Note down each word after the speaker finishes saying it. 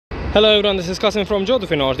Hello everyone, this is Kasim from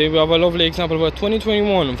Duffy. We have a lovely example of a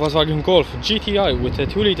 2021 Volkswagen Golf GTI with a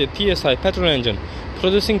 2-litre TSI petrol engine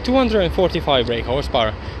producing 245 brake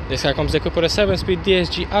horsepower. This car comes equipped with a 7-speed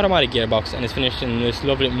DSG automatic gearbox and is finished in this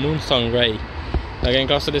lovely moonstone grey. Now getting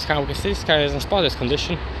close to this car, we can see this car is in spotless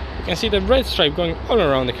condition. You can see the red stripe going all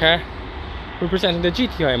around the car, representing the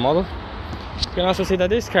GTI model. You can also see that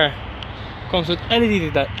this car comes with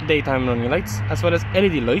LED daytime running lights as well as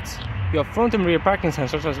LED lights. You have front and rear parking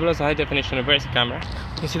sensors as well as a high definition reverse camera.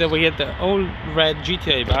 You can see that we get the old red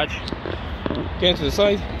GTI badge. Going to the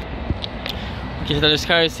side, you can see that this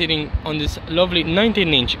car is sitting on this lovely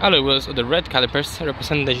 19-inch alloy wheels with the red calipers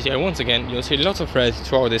representing the GTI once again. You'll see lots of red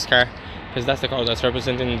throughout this car because that's the car that's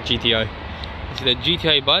representing the GTI. You see the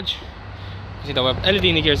GTI badge. You see that we have LED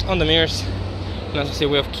indicators on the mirrors. And as you see,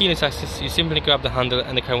 we have keyless access. You simply grab the handle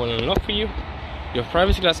and the car will unlock for you. You have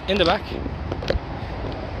privacy glass in the back.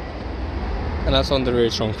 And that's on the rear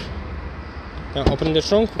trunk. Now opening the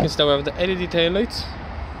trunk, we can see that we have the LED tail lights.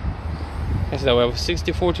 You can see that we have a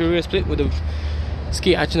 60-40 rear split with a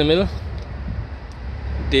ski hatch in the middle.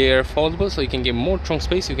 They are foldable so you can get more trunk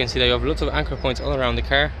space. You can see that you have lots of anchor points all around the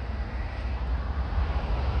car.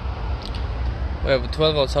 We have a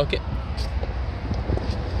 12-volt socket.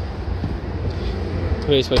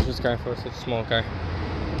 Very spacious car for such a small car.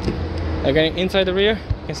 Now getting inside the rear,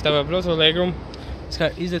 you can see that we have lots of legroom. This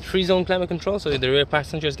car is a 3-zone climate control, so the rear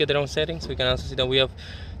passengers get their own settings. We can also see that we have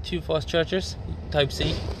 2 fast chargers, Type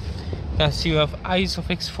C. You can see we have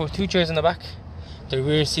ISOFIX for 2 chairs in the back. The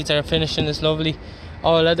rear seats are finished in this lovely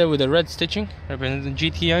all leather with a red stitching representing the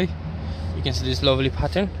GTI. You can see this lovely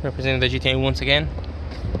pattern representing the GTI once again.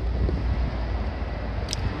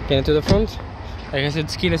 Getting to the front, like I said,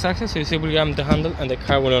 it's keyless access, so you simply grab the handle and the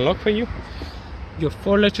car will unlock for you. You have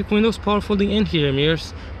 4 electric windows, power folding interior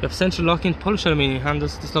mirrors. You have central locking polished aluminium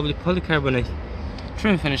handles, this lovely polycarbonate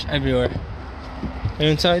trim finish everywhere. And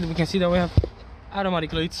inside we can see that we have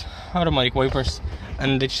automatic lights, automatic wipers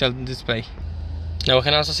and digital display. Now we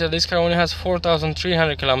can also see that this car only has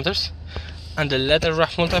 4,300 kilometers and the leather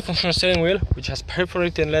wrap multifunctional steering wheel, which has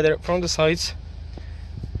perforated leather from the sides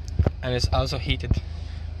and is also heated.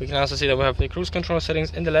 We can also see that we have the cruise control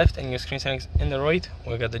settings in the left and your screen settings in the right.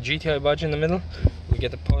 We got the GTI badge in the middle. We get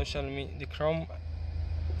the polished aluminium, the chrome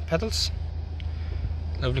pedals.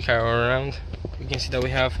 Lovely car all around. We can see that we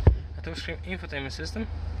have a touchscreen infotainment system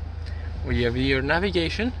where you have your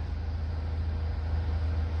navigation,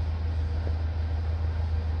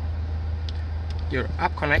 your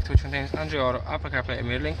app connect, which contains Android Auto, Apple CarPlay and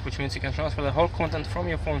MirrorLink, which means you can transfer the whole content from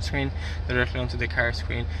your phone screen directly onto the car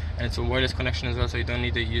screen, and it's a wireless connection as well, so you don't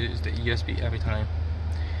need to use the USB every time.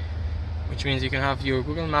 Which means you can have your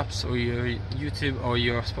Google Maps or your YouTube or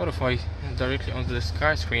your Spotify directly onto this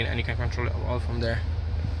car screen and you can control it all from there.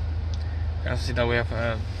 You can also see that we have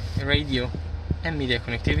a radio and media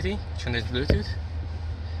connectivity, which contains Bluetooth.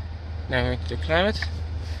 Now going to the climate,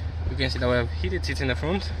 you can see that we have heated seats in the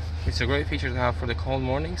front, which is a great feature to have for the cold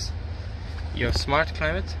mornings. You have smart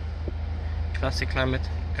climate, classic climate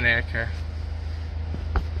and air care.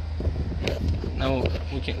 Now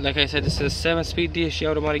we can, like I said, this is a 7-speed DSG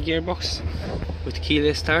automatic gearbox with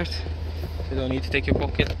keyless start. You don't need to take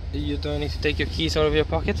your keys out of your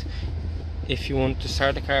pocket if you want to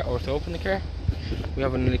start the car or to open the car. We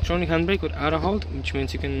have an electronic handbrake with auto hold, which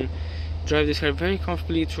means you can drive this car very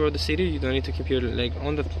comfortably throughout the city. You don't need to keep your leg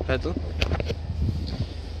on the pedal.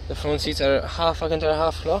 The front seats are half Alcantara,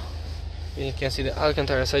 half claw. You can see the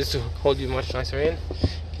Alcantara sides to hold you much nicer in.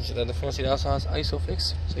 You can see that the front seat also has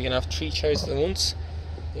ISOFIX, so you can have 3 chairs at once.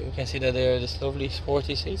 You can see that they are this lovely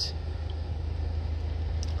sporty seats.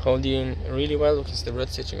 Hold you in really well. You can see the red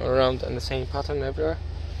stitching all around and the same pattern everywhere.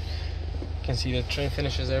 You can see the trim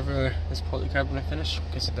finishes everywhere. This polycarbonate finish. You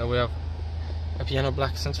can see that we have a piano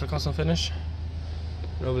black central console finish.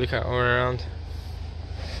 Lovely car all around.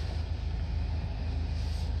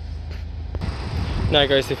 Now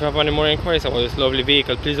guys, if you have any more inquiries about this lovely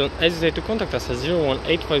vehicle, please don't hesitate to contact us at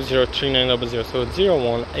 018503900, so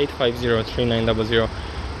 018503900,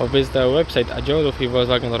 or visit our website at Duffy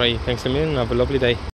Volkswagen GTI. Thanks a million and have a lovely day.